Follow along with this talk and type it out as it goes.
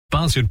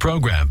sponsored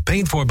program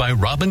paid for by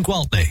Robin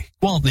Gwaltney,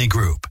 Gwaltney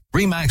Group,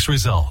 RE/MAX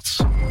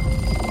Results.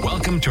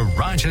 Welcome to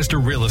Rochester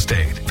Real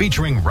Estate,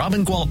 featuring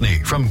Robin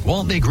Gwaltney from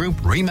Gwaltney Group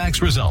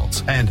RE/MAX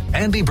Results and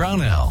Andy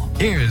Brownell.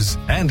 Here's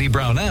Andy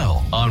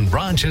Brownell on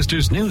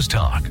Rochester's News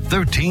Talk,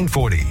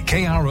 1340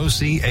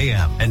 KROC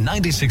AM and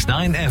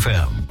 96.9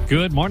 FM.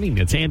 Good morning.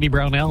 It's Andy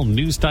Brownell,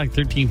 News Talk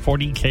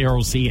 1340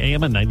 KROC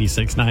AM and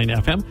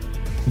 96.9 FM.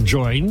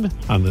 Joined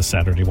on this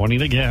Saturday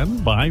morning again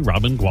by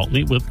Robin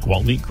Gwaltney with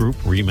Gwaltney Group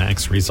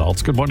RE/MAX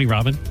Results. Good morning,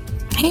 Robin.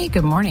 Hey,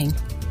 good morning.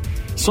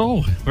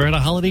 So, we're at a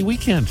holiday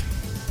weekend.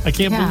 I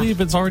can't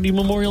believe it's already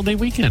Memorial Day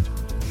weekend.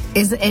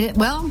 Is it?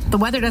 Well, the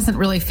weather doesn't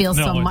really feel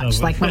so much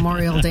like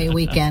Memorial Day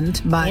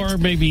weekend, but or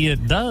maybe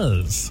it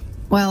does.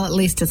 Well, at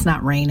least it's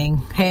not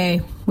raining.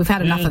 Hey, we've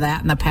had enough of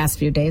that in the past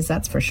few days,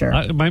 that's for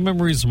sure. My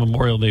memories of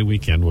Memorial Day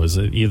weekend was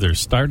it either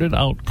started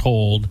out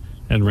cold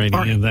and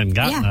rainy and then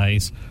got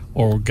nice,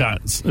 or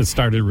it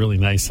started really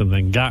nice and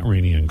then got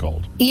rainy and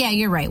cold. Yeah,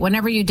 you're right.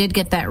 Whenever you did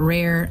get that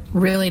rare,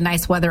 really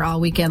nice weather all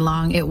weekend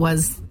long, it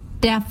was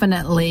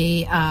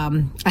definitely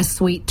a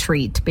sweet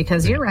treat,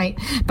 because you're right.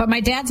 But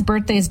my dad's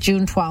birthday is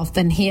June 12th,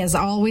 and he has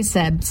always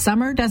said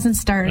summer doesn't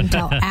start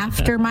until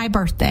after my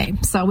birthday.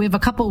 So we have a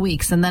couple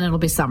weeks, and then it'll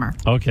be summer.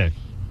 Okay.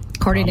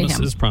 According to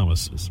him.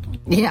 Promises.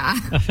 Yeah.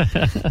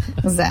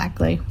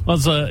 Exactly. Well,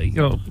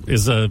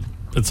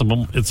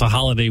 it's a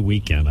holiday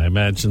weekend. I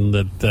imagine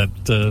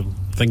that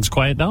things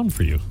quiet down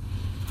for you.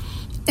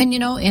 And,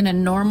 in a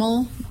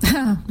normal,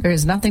 there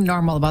is nothing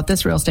normal about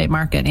this real estate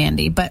market,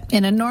 Andy, but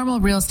in a normal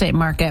real estate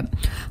market,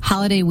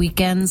 holiday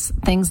weekends,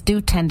 things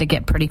do tend to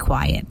get pretty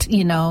quiet.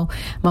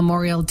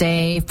 Memorial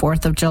Day,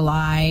 4th of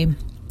July,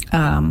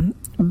 in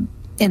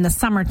the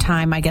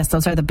summertime, I guess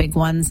those are the big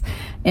ones.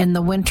 In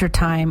the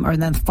wintertime or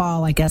in the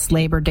fall, I guess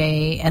Labor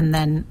Day, and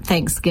then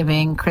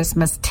Thanksgiving,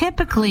 Christmas.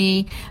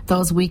 Typically,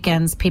 those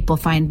weekends, people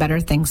find better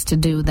things to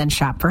do than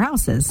shop for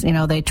houses.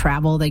 They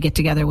travel, they get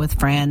together with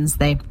friends,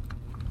 they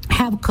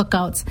have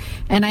cookouts.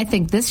 And I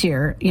think this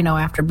year,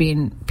 after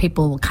being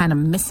people kind of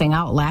missing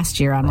out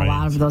last year on a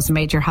lot of those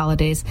major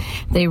holidays,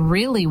 they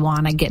really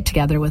want to get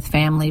together with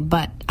family.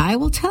 But I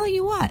will tell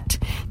you what,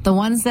 the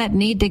ones that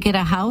need to get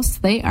a house,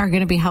 they are going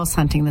to be house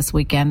hunting this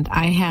weekend.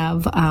 I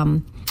have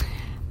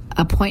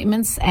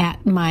appointments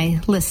at my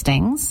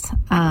listings.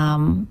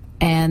 And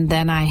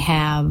then I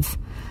have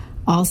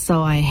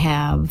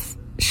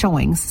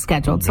showings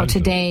scheduled. So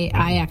today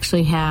I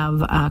actually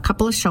have a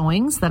couple of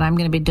showings that I'm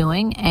going to be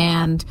doing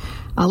and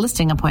a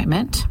listing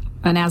appointment.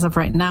 And as of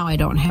right now, I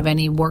don't have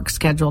any work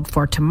scheduled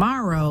for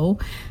tomorrow,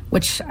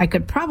 which I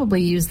could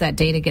probably use that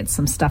day to get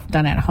some stuff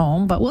done at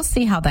home, but we'll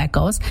see how that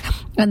goes.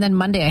 And then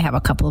Monday I have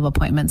a couple of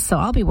appointments, so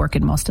I'll be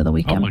working most of the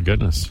weekend. Oh my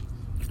goodness.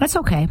 That's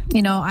okay.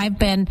 I've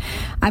been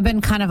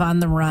kind of on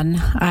the run.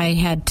 I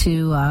had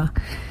to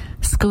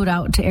scoot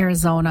out to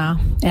Arizona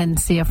and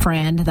see a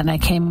friend. Then I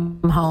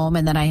came home,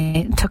 and then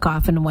I took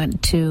off and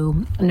went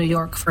to New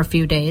York for a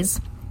few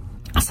days.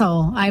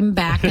 So I'm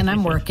back and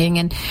I'm working.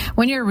 And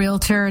when you're a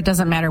realtor, it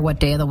doesn't matter what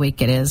day of the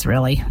week it is,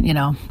 really.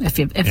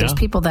 If there's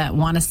people that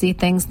want to see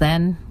things,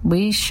 then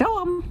we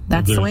show them.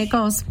 That's the way it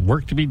goes.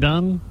 Work to be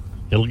done,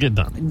 it'll get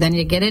done. Then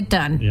you get it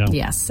done. Yeah.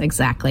 Yes,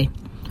 exactly.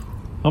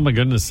 Oh my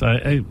goodness.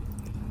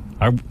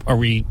 Are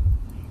we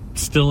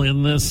still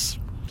in this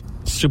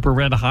super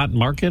red hot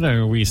market?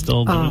 Are we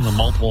still doing the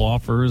multiple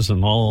offers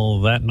and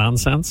all that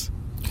nonsense?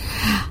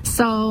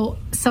 So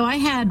I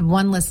had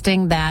one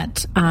listing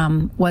that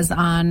was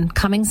on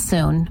Coming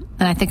Soon,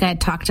 and I think I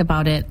had talked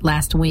about it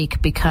last week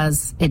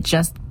because it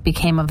just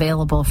became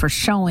available for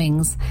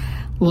showings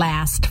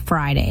last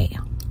Friday.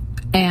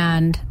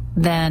 And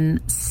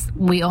then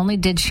we only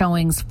did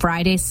showings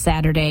Friday,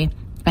 Saturday,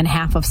 and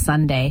half of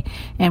Sunday,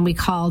 and we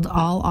called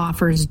all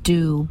offers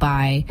due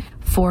by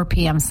 4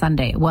 p.m.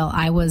 Sunday. Well,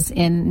 I was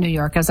in New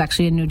York. I was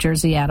actually in New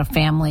Jersey at a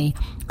family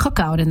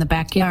cookout in the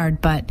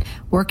backyard, but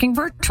working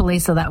virtually,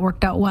 so that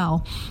worked out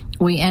well.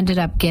 We ended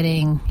up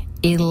getting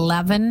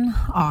 11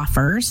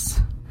 offers,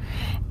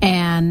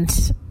 and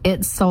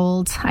it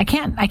sold. I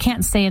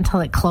can't say until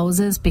it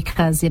closes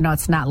because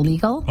it's not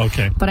legal.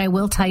 Okay. But I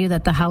will tell you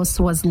that the house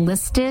was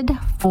listed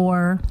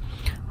for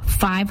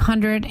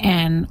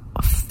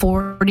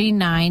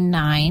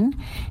 $549,900,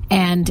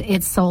 and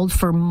it sold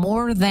for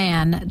more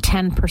than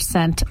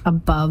 10%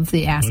 above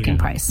the asking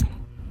price.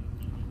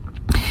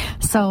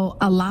 So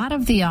a lot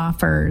of the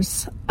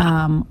offers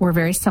were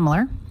very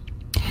similar,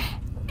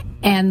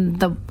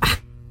 and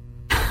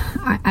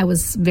I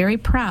was very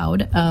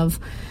proud of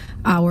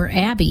our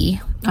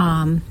Abby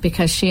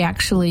because she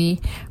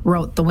actually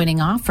wrote the winning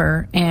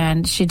offer,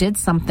 and she did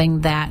something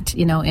that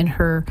in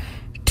her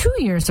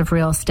 2 years of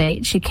real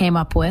estate she came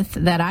up with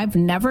that I've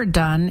never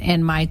done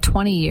in my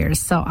 20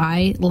 years. So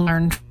I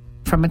learned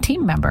from a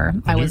team member.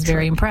 I was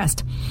very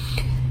impressed.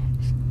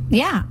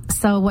 Yeah.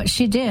 So what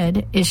she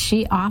did is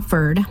she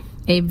offered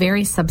a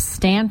very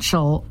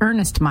substantial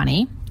earnest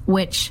money,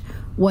 which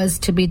was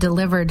to be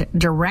delivered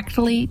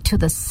directly to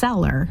the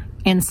seller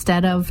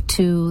instead of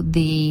to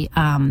the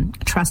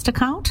trust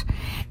account.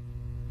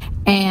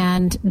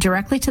 and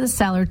directly to the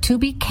seller to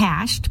be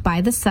cashed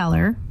by the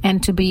seller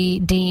and to be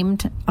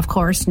deemed, of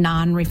course,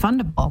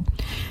 non-refundable.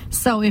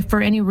 So if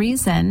for any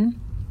reason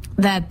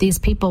that these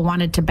people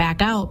wanted to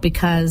back out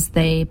because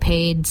they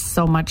paid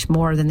so much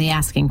more than the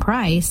asking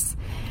price,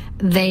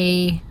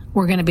 they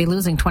were going to be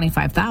losing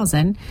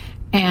 $25,000,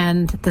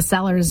 and the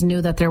sellers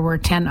knew that there were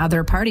 10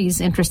 other parties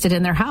interested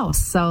in their house,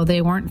 so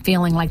they weren't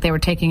feeling like they were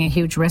taking a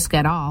huge risk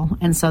at all,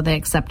 and so they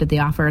accepted the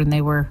offer, and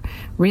they were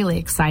really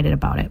excited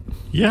about it.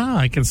 Yeah,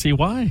 I can see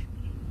why.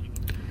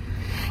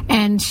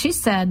 And she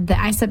said that,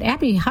 I said,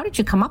 Abby, how did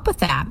you come up with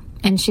that?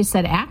 And she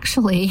said,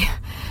 actually,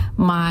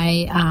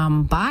 my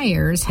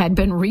buyers had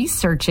been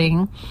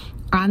researching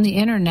on the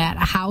internet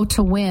how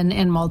to win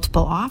in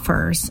multiple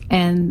offers,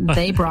 and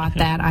they brought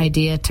that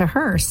idea to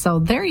her. So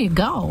there you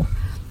go.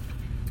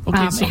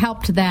 Okay, It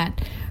helped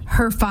that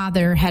her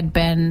father had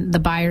been, the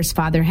buyer's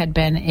father had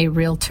been a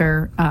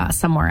realtor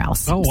somewhere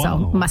else. Oh, wow. So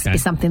must Okay. be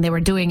something they were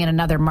doing in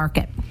another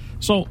market.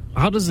 So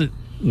how does it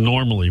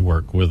normally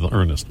work with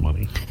earnest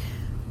money?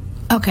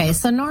 Okay,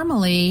 so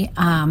normally,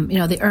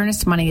 the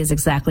earnest money is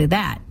exactly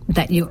that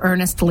you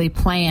earnestly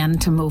plan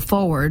to move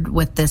forward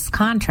with this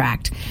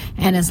contract.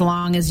 And as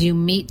long as you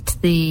meet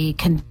the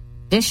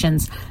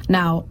conditions.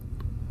 Now,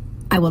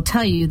 I will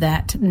tell you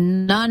that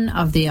none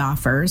of the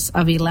offers,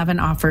 of 11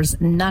 offers,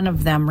 none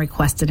of them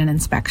requested an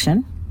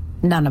inspection.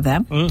 None of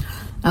them.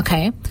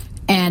 Okay.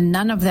 And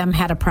none of them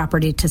had a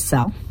property to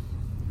sell.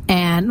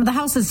 And the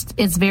house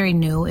is very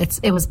new.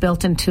 It was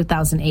built in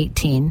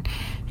 2018.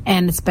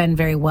 And it's been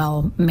very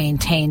well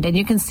maintained. And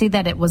you can see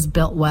that it was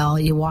built well.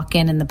 You walk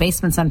in and the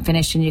basement's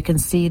unfinished, and you can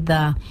see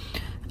the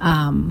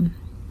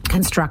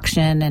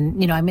construction.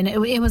 And,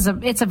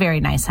 it's a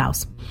very nice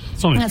house.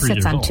 It's only it 3 sits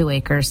years on old. 2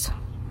 acres.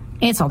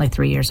 It's only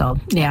 3 years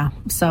old. Yeah.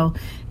 So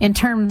in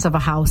terms of a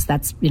house,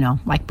 that's,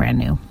 like brand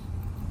new.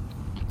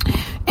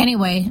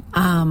 Anyway,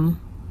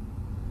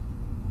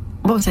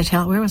 what was I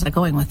telling? Where was I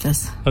going with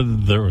this?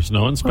 There was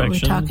no What inspection. were we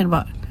talking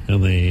about?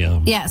 And they,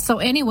 Yeah, so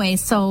anyway,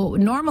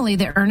 normally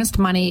the earnest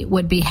money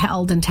would be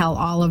held until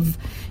all of,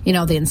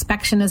 the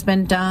inspection has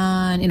been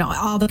done,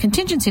 all the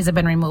contingencies have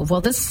been removed.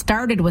 Well, this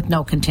started with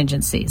no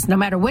contingencies, no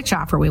matter which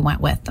offer we went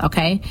with,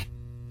 okay?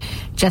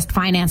 Just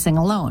financing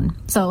alone.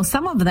 So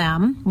some of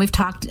them, we've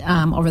talked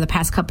over the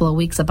past couple of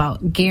weeks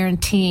about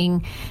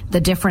guaranteeing the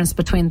difference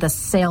between the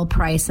sale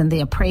price and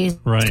the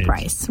appraised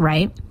price,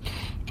 right?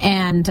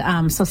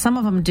 And so some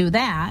of them do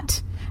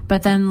that.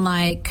 But then,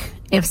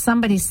 if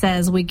somebody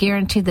says we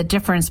guarantee the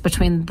difference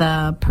between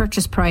the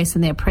purchase price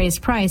and the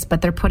appraised price, but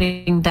they're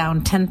putting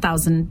down they're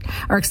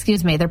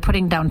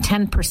putting down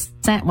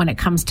 10% when it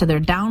comes to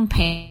their down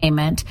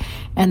payment,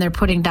 and they're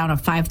putting down a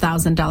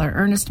 $5,000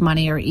 earnest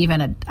money or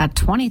even a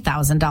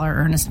 $20,000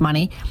 earnest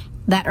money,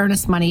 that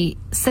earnest money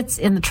sits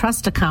in the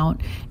trust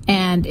account,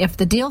 and if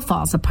the deal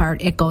falls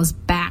apart, it goes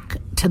back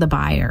to the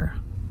buyer.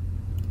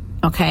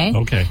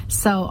 Okay.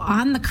 So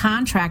on the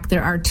contract,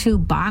 there are 2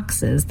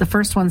 boxes. The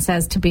first one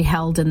says to be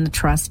held in the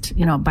trust,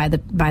 by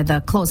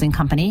the closing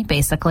company,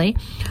 basically,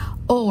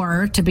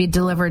 or to be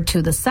delivered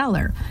to the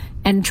seller.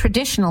 And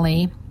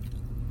traditionally,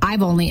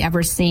 I've only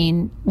ever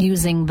seen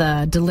using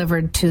the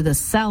delivered to the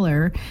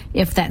seller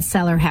if that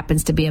seller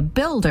happens to be a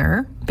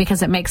builder,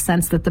 because it makes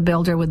sense that the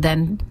builder would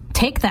then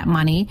take that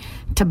money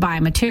to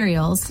buy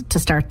materials to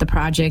start the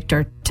project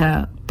or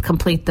to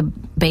complete the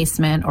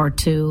basement or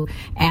to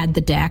add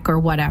the deck or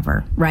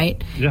whatever,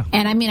 right? Yeah.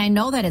 And I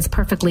know that it's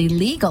perfectly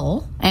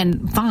legal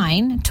and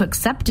fine to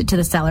accept it to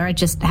the seller. I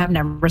just have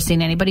never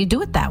seen anybody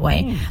do it that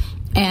way.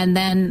 And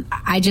then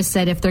I just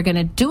said if they're going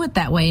to do it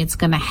that way, it's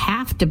going to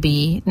have to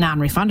be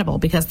non-refundable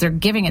because they're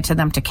giving it to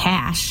them to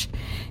cash.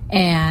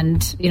 And,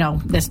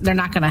 they're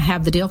not going to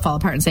have the deal fall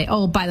apart and say,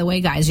 oh, by the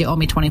way, guys, you owe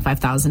me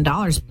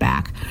 $25,000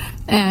 back.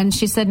 And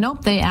she said,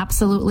 nope, they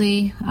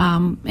absolutely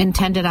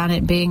intended on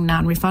it being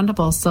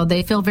non-refundable. So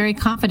they feel very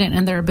confident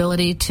in their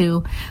ability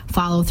to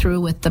follow through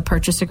with the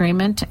purchase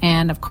agreement.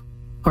 And, of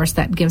course,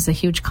 that gives a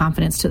huge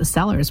confidence to the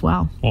seller as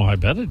well. Well, I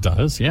bet it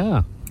does,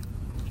 yeah.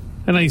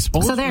 And I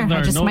suppose so there,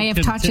 I just may have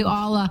taught you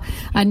all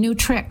a new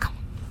trick.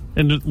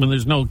 And when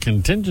there's no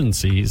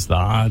contingencies, the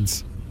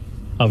odds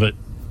of it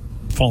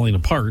falling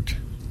apart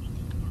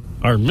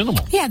are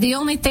minimal. Yeah, the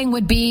only thing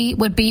would be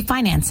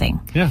financing.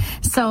 Yeah.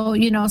 So,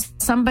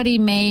 somebody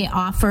may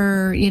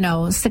offer,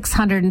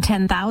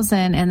 $610,000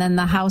 and then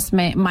the house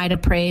might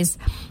appraise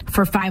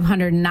for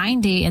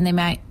 $590,000 and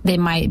they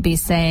might be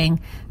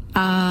saying,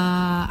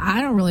 I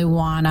don't really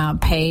want to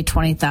pay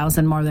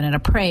 $20,000 more than it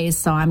appraised,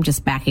 so I'm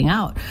just backing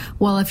out.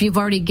 Well, if you've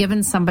already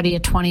given somebody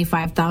a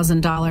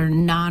 $25,000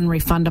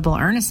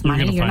 non-refundable earnest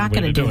money, you're not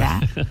going to do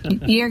that.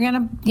 You're going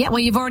to, well,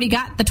 you've already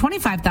got the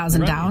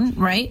 $25,000 down,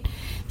 right?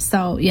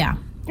 So, yeah.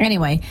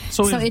 Anyway,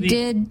 so it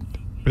did.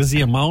 Is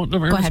the amount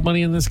of earnest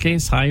money in this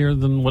case higher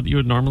than what you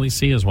would normally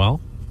see as well?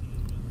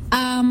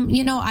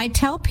 I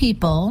tell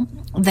people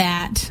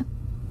that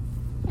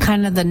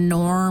kind of the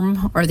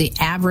norm or the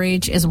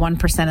average is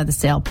 1% of the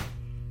sale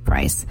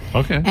price.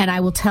 Okay. And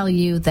I will tell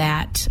you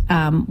that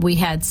we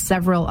had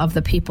several of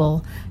the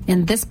people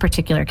in this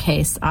particular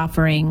case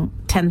offering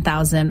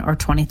 $10,000 or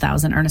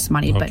 $20,000 earnest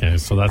money. Okay, but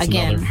so that's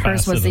again, another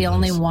hers was facet the of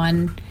only this.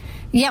 one.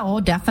 Yeah,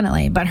 oh,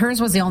 definitely. But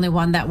hers was the only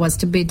one that was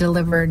to be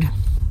delivered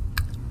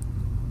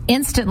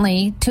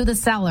instantly to the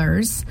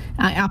sellers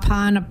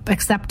upon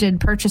accepted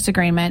purchase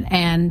agreement,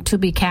 and to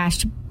be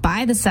cashed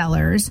by the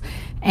sellers,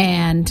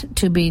 and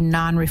to be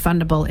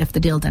non-refundable if the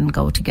deal didn't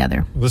go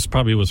together. This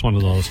probably was one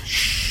of those,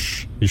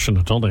 shh, you shouldn't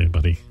have told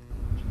anybody.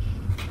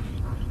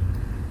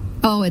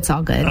 Oh, it's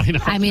all good.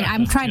 I mean,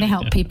 I'm trying to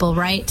help people,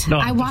 right? No,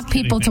 I want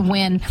people to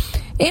win.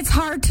 It's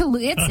hard to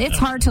it's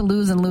hard to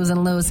lose and lose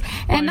and lose.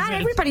 And not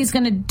everybody's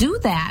going to do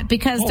that,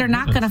 because they're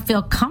not going to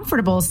feel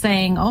comfortable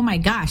saying, "Oh my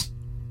gosh,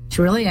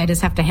 really? I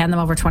just have to hand them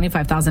over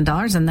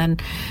 $25,000,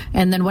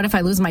 and then what if I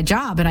lose my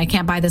job and I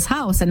can't buy this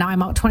house, and now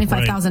I'm out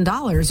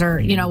 $25,000 or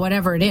you know,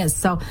 whatever it is."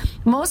 So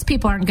most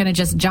people aren't going to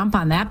just jump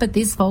on that, but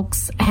these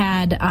folks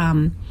had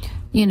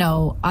you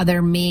know,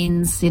 other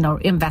means, you know,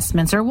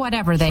 investments or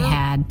whatever they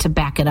had to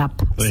back it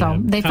up. So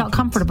they felt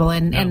comfortable,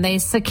 and they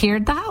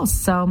secured the house.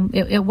 So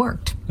it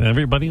worked.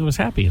 Everybody was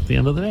happy at the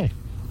end of the day.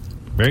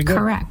 Very good.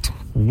 Correct.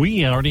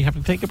 We already have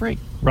to take a break.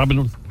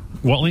 Robin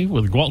Gwaltney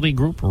with Gwaltney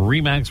Group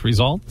RE/MAX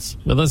Results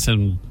with us,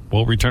 and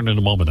we'll return in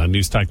a moment on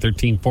News Talk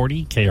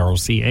 1340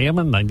 KROC AM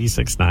and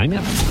 96.9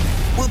 FM.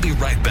 We'll be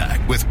right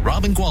back with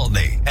Robin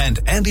Gwaltney and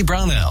Andy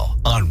Brownell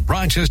on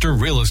Rochester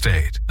Real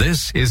Estate.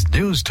 This is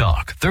News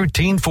Talk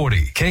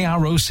 1340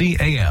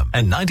 KROC AM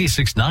and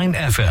 96.9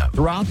 FM.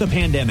 Throughout the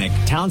pandemic,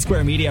 Town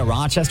Square Media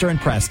Rochester and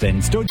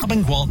Preston stood...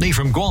 Robin Gwaltney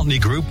from Gwaltney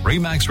Group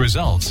RE/MAX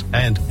Results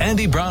and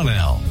Andy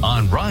Brownell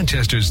on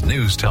Rochester's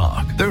News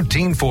Talk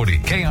 1340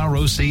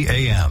 KROC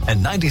AM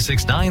and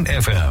 96.9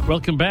 FM.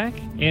 Welcome back.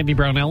 Andy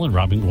Brownell and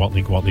Robin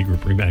Gwaltney, Gwaltney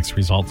Group RE/MAX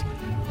Results.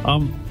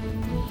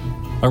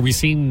 Are we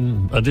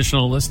seeing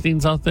additional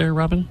listings out there,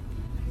 Robin?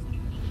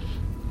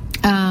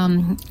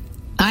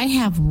 I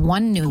have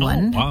one new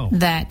one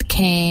that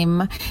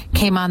came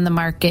on the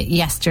market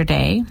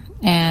yesterday,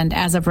 and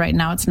as of right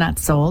now, it's not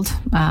sold.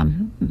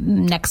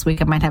 Next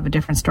week, I might have a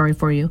different story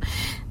for you.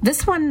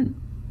 This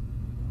one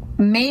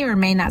may or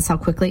may not sell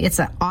quickly. It's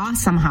an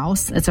awesome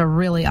house. It's a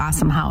really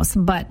awesome house,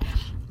 but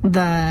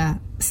the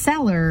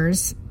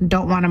sellers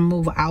don't want to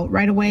move out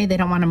right away. They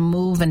don't want to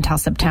move until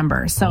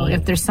September. So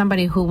if there's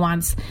somebody who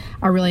wants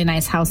a really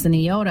nice house in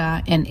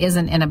Eota and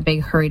isn't in a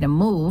big hurry to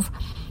move,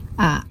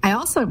 I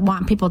also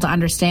want people to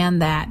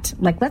understand that,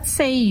 like, let's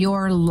say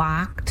you're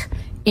locked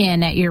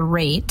in at your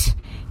rate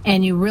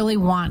and you really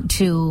want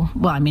to,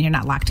 well, I mean, you're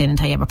not locked in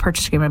until you have a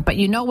purchase agreement, but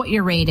you know what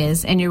your rate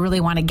is and you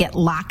really want to get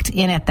locked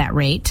in at that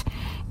rate,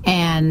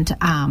 and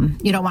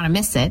you don't want to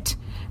miss it.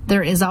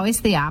 There is always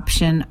the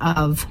option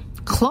of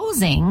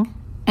closing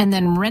and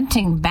then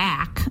renting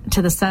back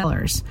to the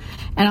sellers.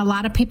 And a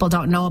lot of people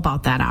don't know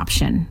about that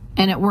option.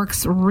 And it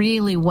works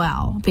really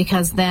well,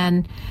 because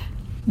then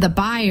the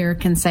buyer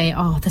can say,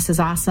 "Oh, this is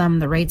awesome.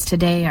 The rates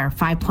today are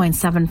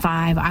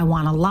 5.75. I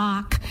want to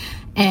lock,"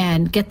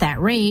 and get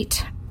that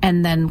rate,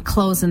 and then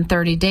close in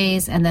 30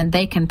 days. And then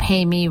they can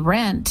pay me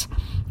rent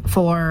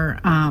for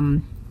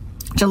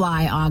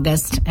July,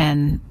 August,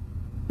 and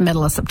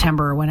middle of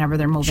September, or whenever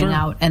they're moving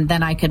out, and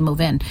then I could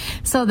move in.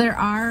 So there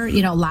are,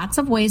 you know, lots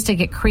of ways to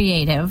get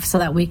creative so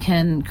that we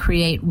can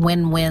create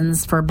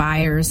win-wins for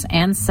buyers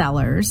and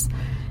sellers.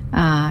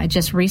 I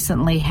just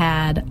recently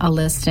had a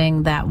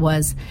listing that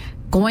was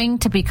going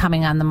to be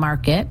coming on the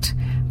market,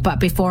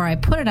 but before I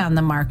put it on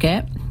the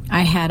market,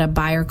 I had a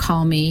buyer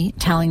call me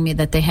telling me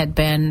that they had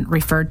been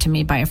referred to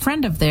me by a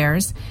friend of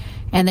theirs,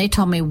 and they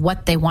told me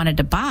what they wanted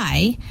to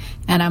buy,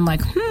 and I'm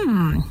like,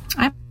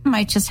 I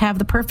might just have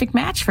the perfect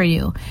match for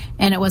you.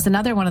 And it was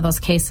another one of those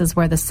cases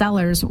where the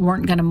sellers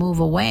weren't going to move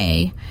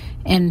away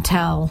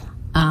until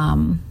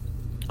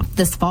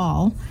this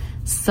fall.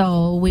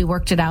 So we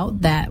worked it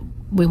out that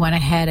we went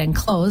ahead and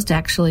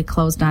actually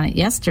closed on it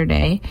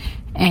yesterday.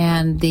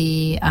 And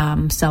the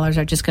sellers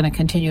are just going to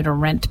continue to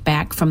rent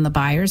back from the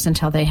buyers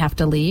until they have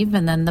to leave.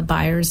 And then the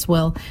buyers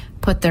will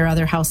put their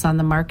other house on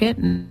the market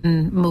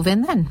and move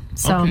in then.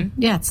 So,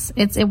 yeah,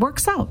 it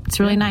works out. It's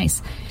really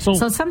nice.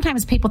 So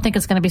sometimes people think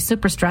it's going to be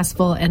super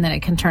stressful, and then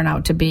it can turn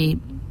out to be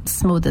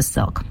smooth as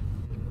silk.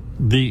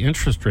 The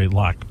interest rate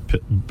lock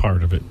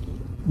part of it,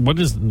 what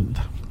is,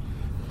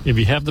 if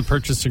you have the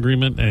purchase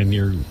agreement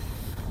and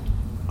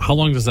how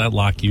long does that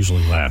lock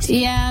usually last?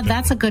 Yeah,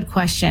 that's a good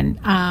question.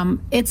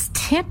 It's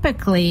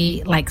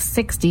typically like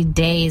 60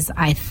 days,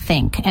 I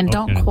think. And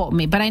don't quote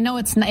me, but I know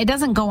it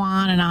doesn't go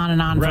on and on and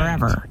on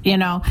forever, you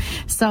know?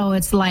 So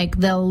it's like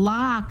they'll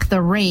lock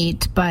the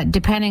rate, but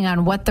depending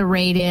on what the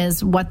rate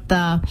is, what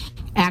the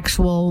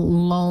actual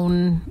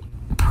loan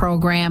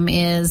program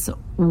is,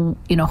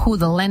 you know, who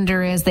the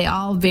lender is, they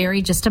all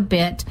vary just a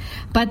bit.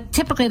 But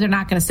typically they're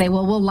not going to say,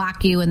 well, we'll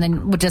lock you and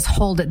then we'll just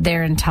hold it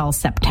there until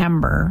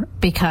September,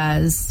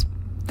 because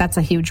that's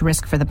a huge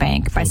risk for the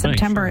bank. By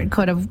September, it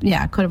could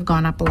have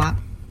gone up a lot.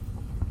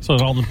 So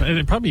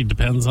it probably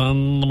depends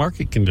on the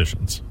market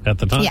conditions at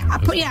the time.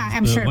 Yeah,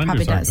 I'm sure it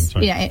probably does.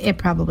 Yeah, it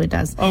probably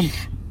does.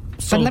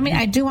 But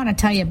I do want to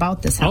tell you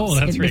about this house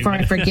before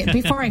I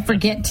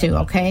forget to,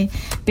 okay?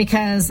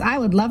 Because I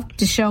would love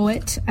to show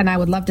it and I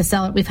would love to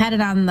sell it. We've had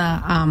it on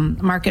the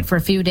market for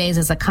a few days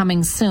as a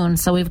coming soon,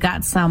 so we've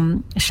got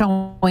some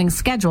showing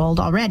scheduled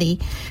already.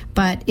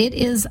 But it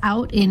is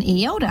out in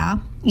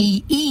Eyota.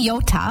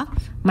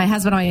 My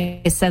husband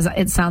always says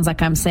it sounds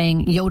like I'm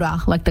saying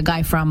Yoda, like the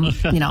guy from,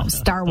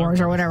 Star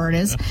Wars or whatever it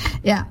is.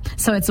 Yeah.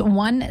 So it's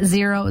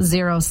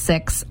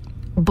 1006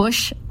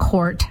 Bush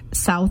Court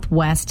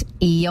Southwest,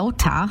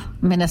 Eyota,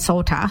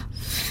 Minnesota.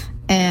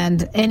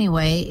 And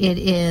anyway, it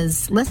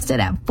is listed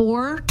at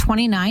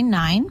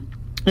 $429,900.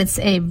 It's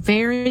a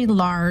very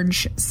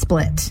large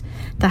split.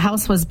 The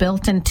house was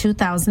built in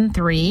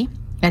 2003.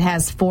 It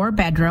has 4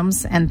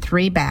 bedrooms and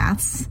 3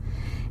 baths.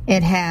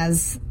 It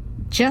has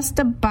just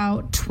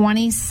about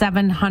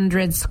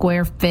 2,700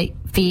 square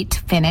feet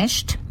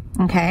finished.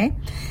 Okay.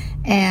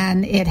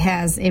 And it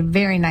has a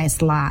very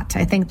nice lot.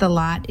 I think the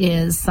lot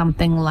is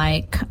something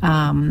like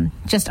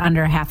just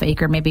under a half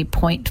acre, maybe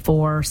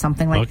 0.4,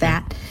 something like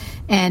that.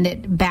 And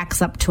it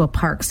backs up to a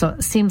park. So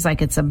it seems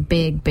like it's a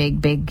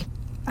big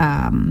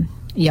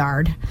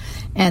yard.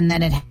 And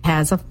then it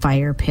has a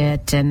fire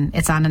pit, and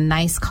it's on a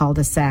nice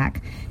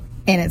cul-de-sac.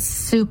 And it's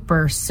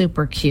super,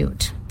 super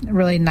cute.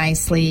 Really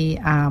nicely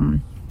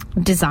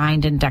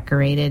designed and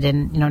decorated,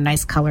 and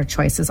nice color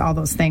choices, all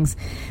those things.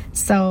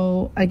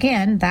 So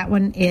again, that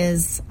one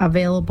is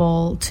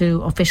available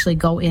to officially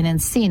go in and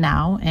see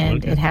now,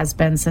 and it has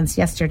been since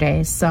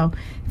yesterday. So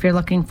if you're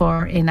looking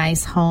for a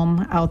nice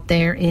home out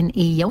there in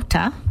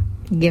Eyota,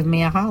 give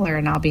me a holler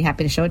and I'll be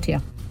happy to show it to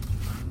you.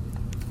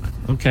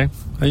 Okay.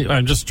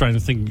 I'm just trying to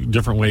think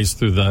different ways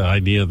through the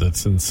idea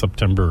that's in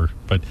September,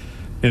 but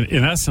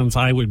in essence,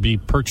 I would be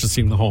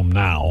purchasing the home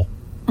now.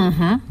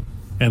 Mm-hmm.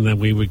 And then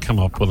we would come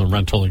up with a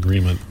rental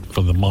agreement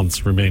for the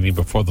months remaining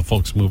before the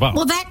folks move out.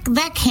 Well,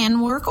 that can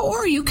work.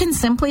 Or you can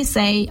simply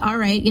say, all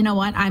right, you know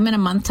what, I'm in a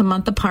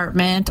month-to-month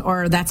apartment,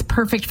 or that's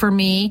perfect for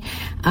me.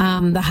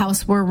 The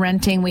house we're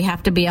renting, we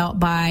have to be out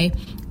by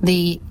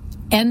the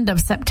end of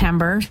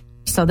September.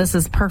 So this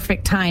is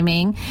perfect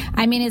timing.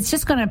 I mean, it's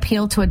just going to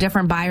appeal to a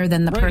different buyer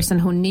than the person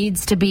who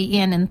needs to be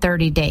in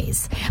 30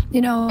 days.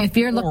 If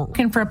you're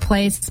looking for a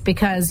place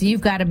because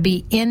you've got to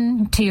be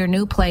into your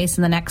new place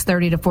in the next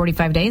 30 to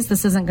 45 days,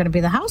 this isn't going to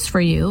be the house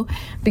for you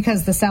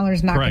because the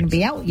seller's not going to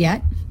be out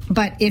yet.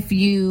 But if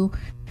you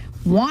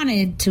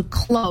wanted to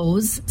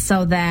close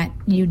so that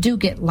you do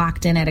get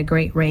locked in at a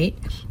great rate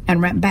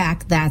and rent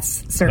back,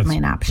 that's certainly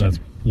an option. That's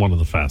one of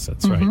the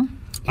facets, right?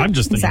 I'm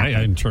just thinking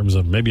in terms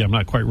of maybe I'm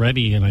not quite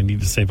ready and I need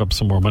to save up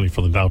some more money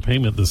for the down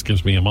payment. This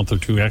gives me a month or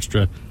two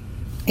extra.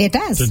 It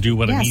does. To do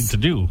what I need to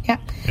do. Yeah.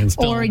 And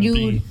still or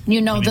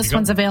this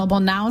one's available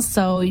now,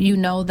 so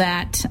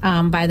that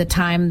by the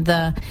time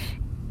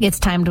it's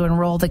time to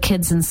enroll the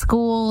kids in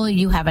school,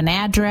 you have an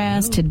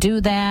address to do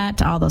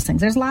that, all those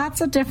things. There's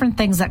lots of different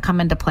things that come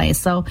into play.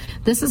 So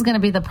this is going to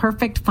be the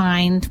perfect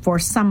find for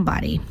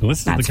somebody. Well,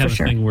 this is the kind of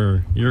thing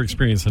where your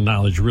experience and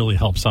knowledge really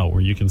helps out,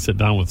 where you can sit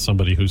down with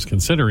somebody who's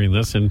considering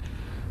this and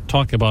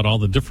talk about all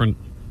the different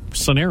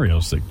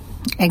scenarios that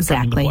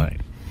come into play.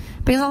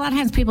 Because a lot of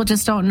times people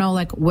just don't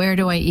know, where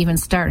do I even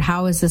start?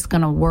 How is this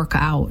going to work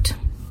out?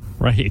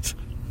 Right.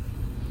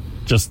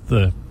 Just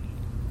the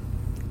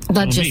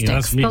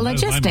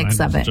logistics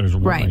of it,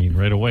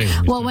 right away.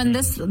 Well, when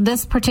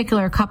this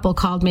particular couple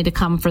called me to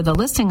come for the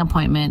listing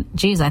appointment,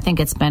 I think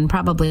it's been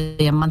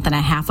probably a month and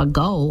a half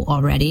ago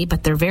already.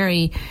 But they're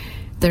very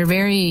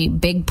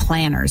big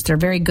planners. They're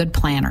very good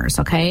planners,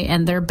 okay?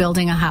 And they're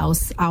building a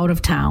house out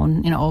of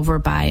town, over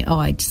by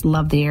I just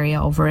love the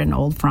area over in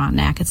Old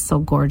Frontenac. It's so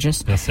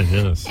gorgeous. Yes, it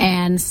is.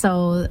 And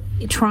so,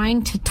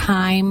 trying to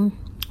time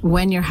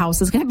when your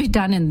house is going to be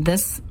done in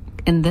this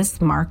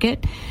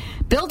market.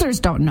 Builders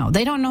don't know.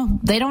 They don't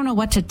know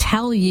what to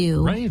tell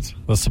you. Right.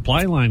 The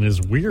supply line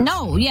is weird.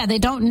 No, they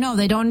don't know.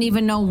 They don't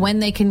even know when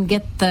they can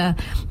get the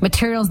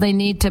materials they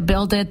need to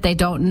build it. They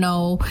don't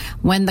know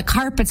when the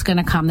carpet's going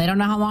to come. They don't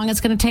know how long it's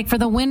going to take for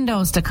the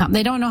windows to come.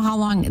 They don't know how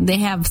long. They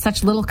have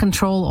such little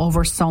control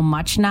over so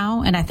much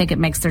now, and I think it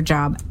makes their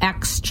job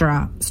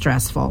extra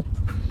stressful.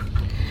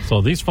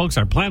 So these folks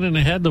are planning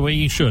ahead the way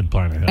you should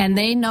plan ahead. And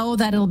they know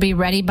that it'll be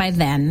ready by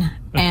then.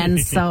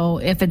 And so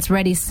if it's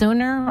ready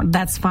sooner,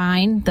 that's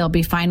fine. They'll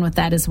be fine with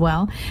that as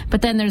well.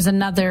 But then there's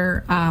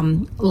another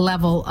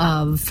level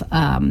of,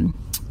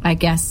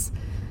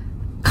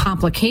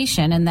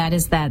 complication, and that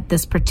is that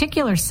this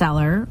particular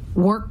seller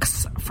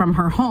works from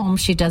her home.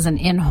 She does an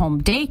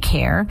in-home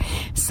daycare,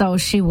 so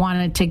she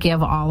wanted to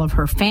give all of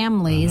her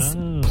families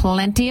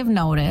plenty of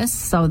notice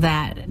so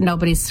that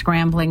nobody's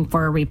scrambling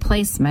for a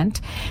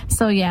replacement.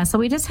 So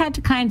we just had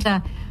to kind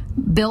of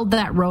build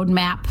that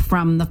roadmap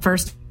from the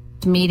first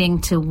meeting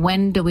to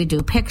when do we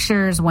do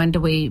pictures, when do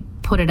we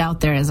put it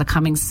out there as a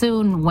coming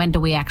soon, when do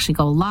we actually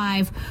go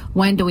live,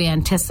 when do we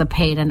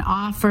anticipate an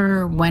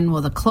offer, when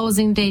will the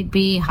closing date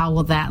be, how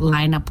will that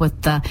line up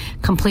with the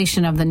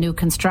completion of the new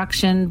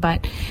construction.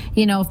 But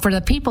for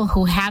the people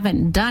who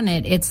haven't done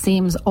it, it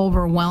seems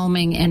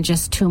overwhelming and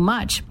just too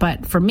much.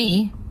 But for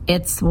me,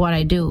 it's what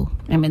I do.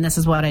 I mean, this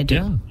is what I do.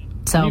 Yeah.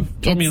 So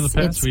You've told me in the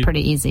past, it's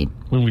pretty easy.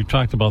 When we've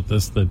talked about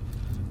this, that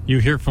you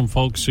hear from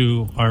folks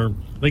who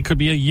they could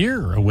be a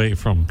year away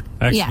from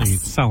actually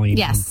selling.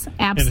 Yes, and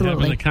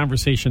absolutely. having the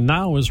conversation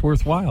now is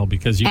worthwhile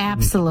because you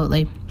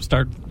absolutely can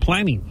start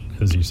planning,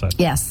 as you said.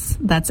 Yes,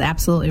 that's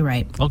absolutely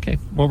right. Okay.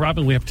 Well,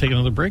 Robin, we have to take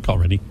another break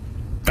already.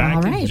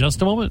 Back in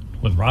just a moment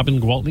with Robin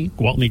Gwaltney,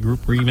 Gwaltney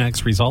Group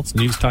RE/MAX Results,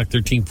 News Talk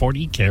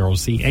 1340,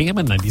 KROC AM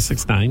and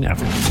 96.9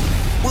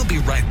 FM. We'll be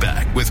right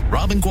back with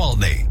Robin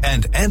Gwaltney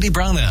and Andy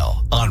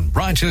Brownell on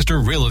Rochester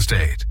Real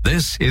Estate.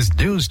 This is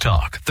News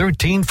Talk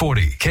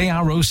 1340,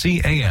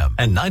 KROC AM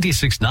and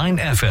 96.9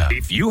 FM.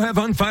 If you have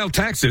unfiled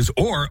taxes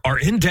or are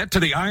in debt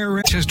to the IRS,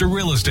 Rochester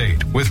Real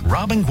Estate with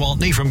Robin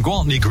Gwaltney from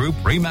Gwaltney Group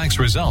RE/MAX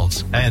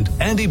Results and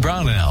Andy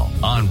Brownell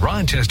on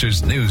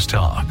Rochester's News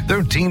Talk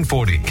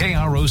 1340,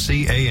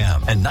 KROC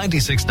AM and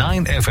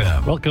 96.9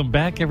 FM. Welcome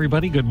back,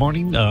 everybody. Good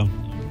morning.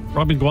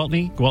 Robin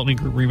Gwaltney, Gwaltney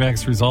Group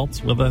RE/MAX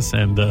Results with us.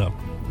 And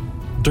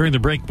during the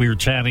break, we were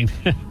chatting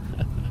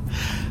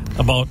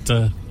about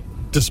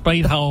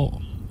despite how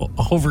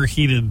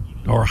overheated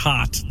or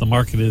hot the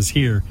market is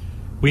here,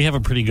 we have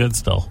it pretty good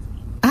still.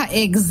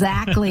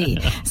 Exactly.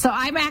 So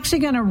I'm actually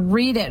going to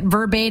read it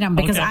verbatim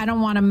because I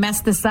don't want to mess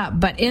this up.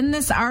 But in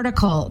this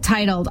article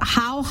titled,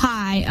 How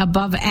High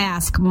Above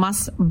Ask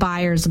Must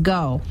Buyers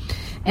Go?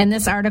 And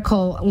this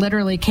article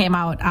literally came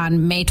out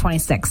on May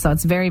 26th, so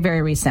it's very,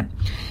 very recent.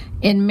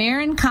 In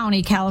Marin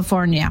County,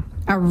 California,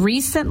 a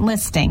recent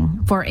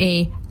listing for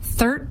a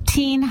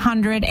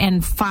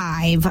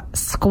 1,305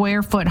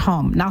 square foot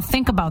home. Now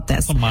think about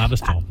this. A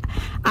modest home.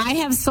 I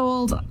have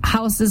sold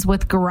houses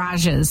with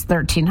garages,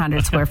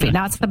 1,300 square feet.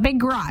 Now it's a big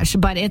garage,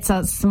 but it's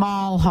a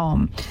small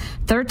home.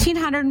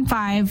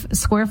 1,305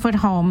 square foot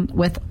home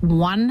with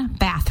one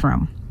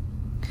bathroom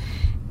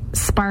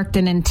sparked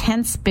an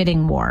intense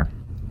bidding war.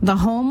 The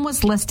home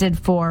was listed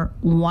for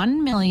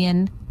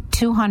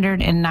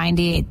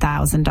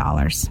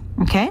 $1,298,000.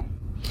 Okay?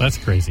 That's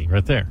crazy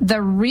right there.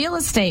 The real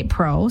estate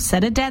pro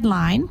set a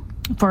deadline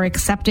for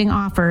accepting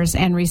offers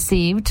and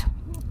received,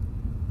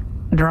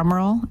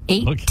 drumroll,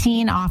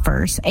 18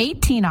 offers.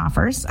 18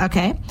 offers,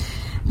 okay.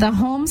 The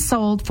home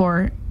sold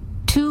for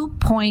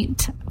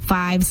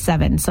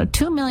 $2.57, so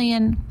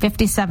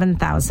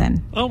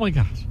 $2,057,000. Oh, my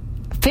gosh.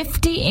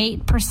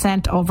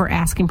 58% over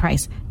asking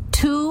price.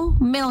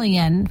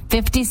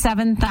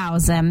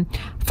 $2,057,000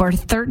 for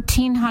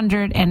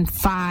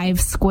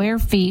 1,305 square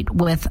feet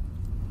with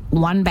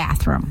one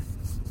bathroom.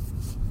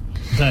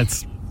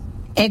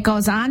 It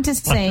goes on to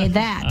say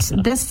that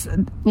this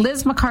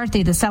Liz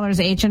McCarthy, the seller's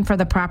agent for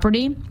the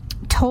property,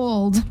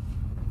 told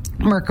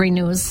Mercury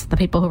News, the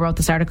people who wrote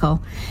this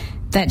article,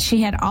 that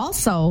she had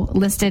also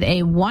listed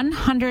a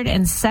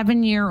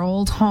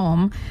 107-year-old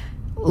home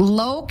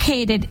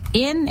located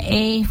in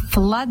a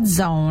flood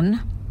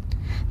zone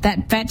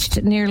that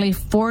fetched nearly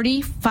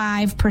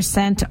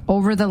 45%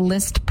 over the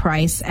list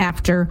price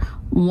after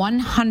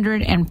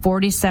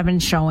 147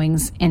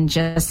 showings in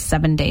just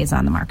 7 days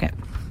on the market.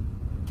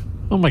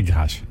 Oh, my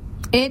gosh.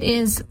 It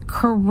is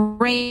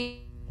crazy.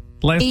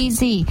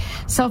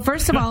 So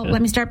first of all,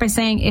 let me start by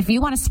saying, if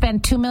you want to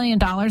spend $2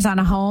 million on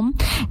a home,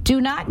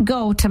 do not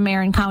go to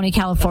Marin County,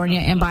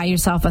 California and buy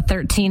yourself a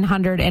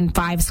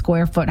 1,305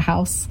 square foot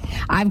house.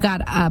 I've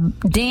got a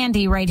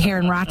dandy right here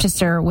in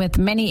Rochester with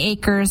many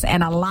acres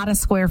and a lot of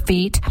square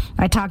feet.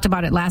 I talked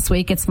about it last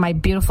week. It's my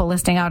beautiful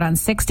listing out on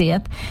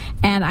 60th.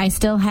 And I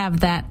still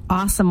have that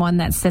awesome one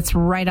that sits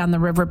right on the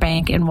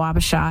riverbank in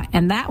Wabasha.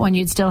 And that one,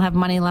 you'd still have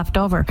money left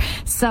over.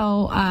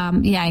 So,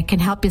 I can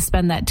help you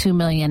spend that $2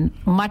 million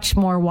much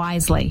more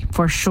wisely,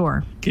 for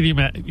sure. Can you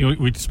imagine?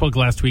 We spoke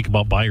last week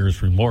about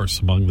buyer's remorse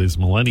among these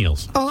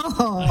millennials.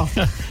 Oh,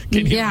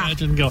 can you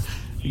imagine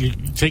you're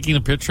taking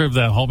a picture of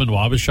that home in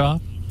Wabasha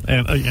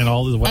and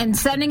all the and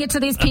sending it to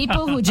these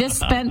people who just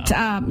spent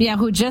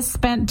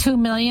 $2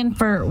 million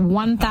for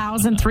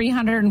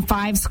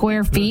 1,305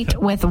 square feet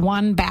with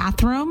one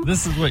bathroom.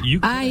 This is what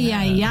you.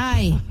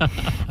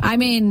 I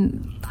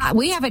mean,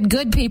 we have it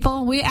good,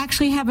 people. We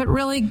actually have it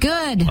really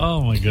good.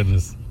 Oh my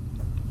goodness.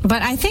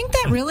 But I think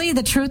that really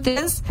the truth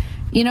is,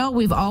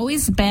 we've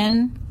always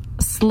been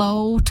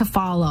slow to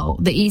follow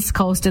the East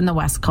Coast and the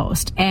West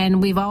Coast.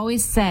 And we've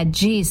always said,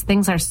 geez,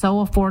 things are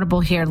so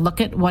affordable here.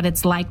 Look at what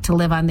it's like to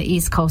live on the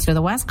East Coast or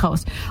the West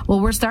Coast. Well,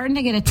 we're starting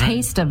to get a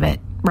taste of it,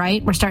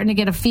 right? We're starting to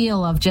get a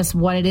feel of just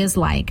what it is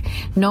like.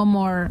 No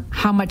more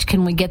how much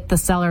can we get the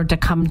seller to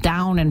come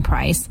down in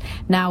price.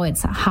 Now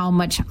it's how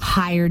much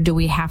higher do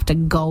we have to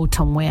go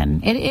to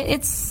win.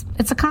 It's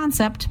a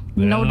concept,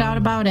 no doubt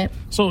about it.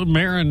 So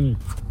Marin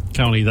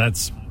County,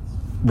 that's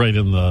right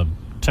in the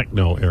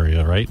techno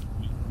area, right?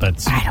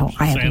 That's I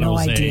have no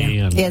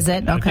idea. Is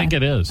it? Okay. I think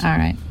it is. All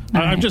right.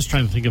 I'm just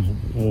trying to think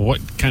of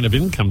what kind of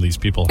income these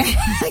people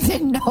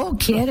have. No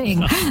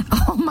kidding.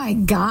 Oh, my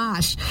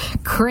gosh.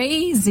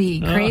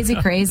 Crazy.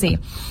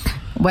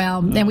 Well,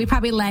 and we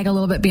probably lag a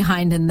little bit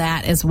behind in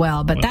that as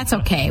well, but that's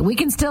okay. We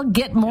can still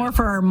get more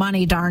for our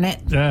money, darn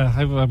it. Yeah,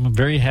 I'm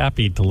very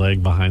happy to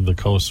lag behind the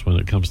coast when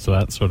it comes to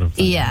that sort of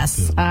thing.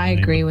 Yes, I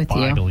agree with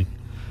you.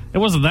 It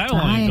wasn't that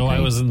long ago.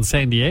 I was in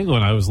San Diego,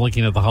 and I was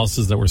looking at the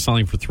houses that were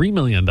selling for $3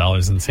 million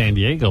in San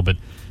Diego. But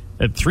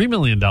at $3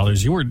 million,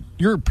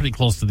 you're pretty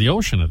close to the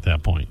ocean at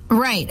that point.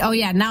 Right. Oh,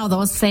 yeah. Now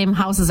those same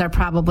houses are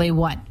probably,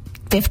 what,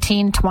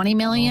 15, 20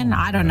 million?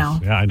 I don't know.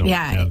 Yeah, I don't.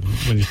 Yeah.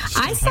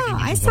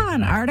 I saw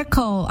an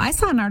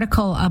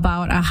article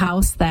about a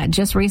house that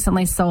just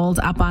recently sold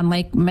up on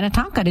Lake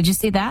Minnetonka. Did you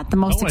see that? The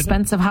most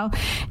expensive house.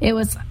 It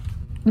was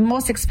the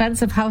most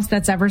expensive house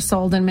that's ever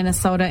sold in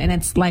Minnesota, and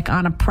it's like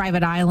on a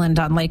private island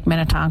on Lake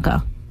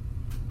Minnetonka.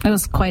 It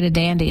was quite a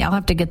dandy. I'll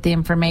have to get the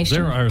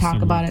information. There are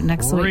talk about it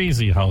next week.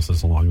 Crazy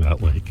houses along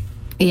that lake.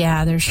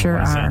 Yeah, there sure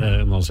are.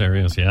 In those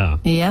areas, yeah.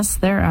 Yes,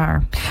 there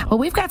are. Well,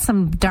 we've got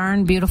some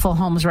darn beautiful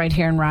homes right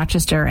here in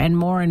Rochester, and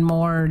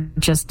more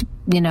just,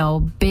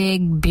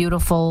 big,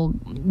 beautiful,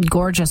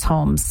 gorgeous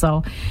homes.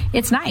 So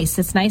it's nice.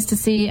 It's nice to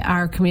see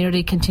our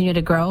community continue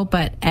to grow.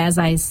 But as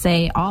I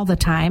say all the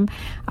time,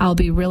 I'll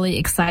be really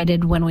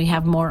excited when we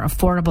have more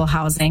affordable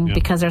housing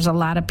because there's a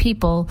lot of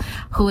people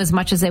who, as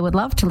much as they would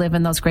love to live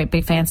in those great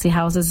big fancy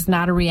houses, it's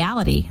not a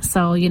reality.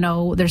 So,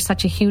 there's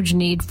such a huge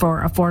need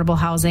for affordable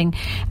housing.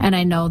 And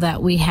I know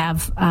that we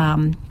have,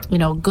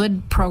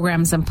 good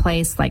programs in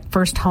place like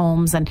First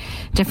Homes and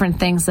different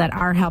things that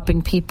are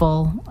helping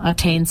people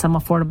attain some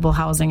affordable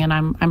housing, and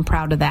I'm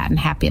proud of that and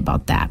happy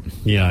about that.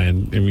 Yeah,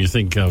 and you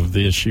think of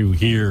the issue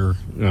here,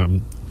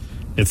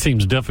 it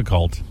seems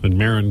difficult. In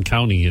Marin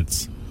County,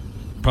 it's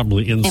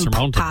probably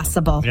insurmountable.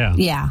 Impossible.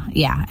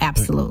 Yeah,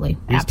 absolutely.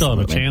 We still have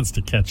a chance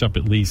to catch up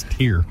at least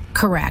here.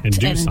 Correct. And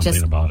do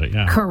something about it,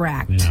 yeah.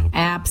 Correct. Yeah.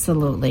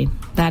 Absolutely.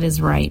 That is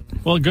right.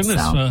 Well,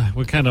 goodness,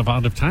 we're kind of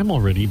out of time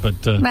already,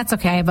 but... that's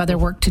okay. I have other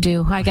work to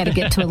do. I got to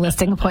get to a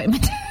listing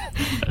appointment.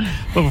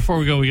 But before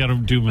we go, we got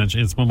to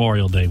mention it's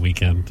Memorial Day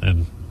weekend,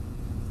 and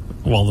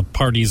while the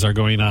parties are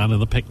going on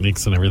and the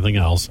picnics and everything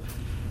else,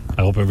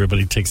 I hope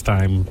everybody takes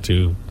time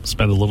to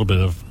spend a little bit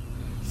of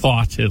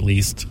thought, at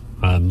least,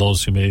 on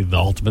those who made the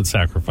ultimate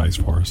sacrifice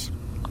for us.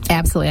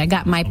 Absolutely. I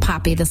got my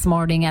poppy this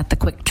morning at the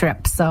Quick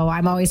Trip, so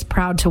I'm always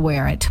proud to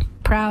wear it.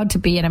 Proud to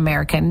be an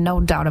American, no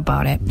doubt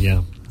about it.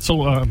 Yeah.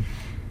 So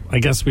I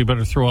guess we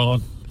better throw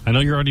out... I know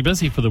you're already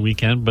busy for the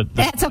weekend, but...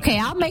 That's okay.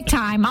 I'll make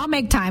time.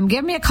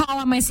 Give me a call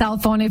on my cell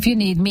phone if you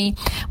need me.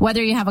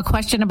 Whether you have a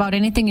question about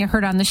anything you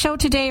heard on the show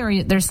today,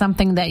 or there's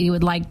something that you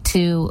would like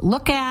to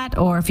look at,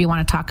 or if you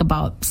want to talk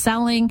about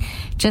selling,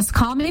 just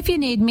call me if you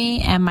need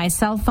me. And my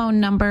cell phone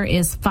number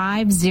is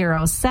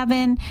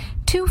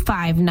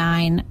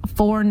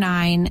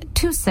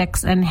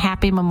 507-259-4926. And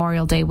happy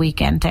Memorial Day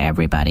weekend to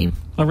everybody.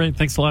 All right.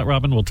 Thanks a lot,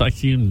 Robin. We'll talk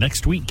to you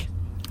next week.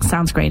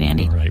 Sounds great,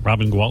 Andy. All right.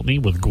 Robin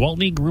Gwaltney with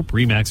Gwaltney Group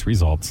RE/MAX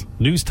Results.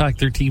 News Talk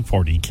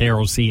 1340,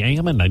 KROC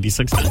AM and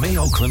 96.9.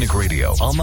 Mayo Clinic Radio.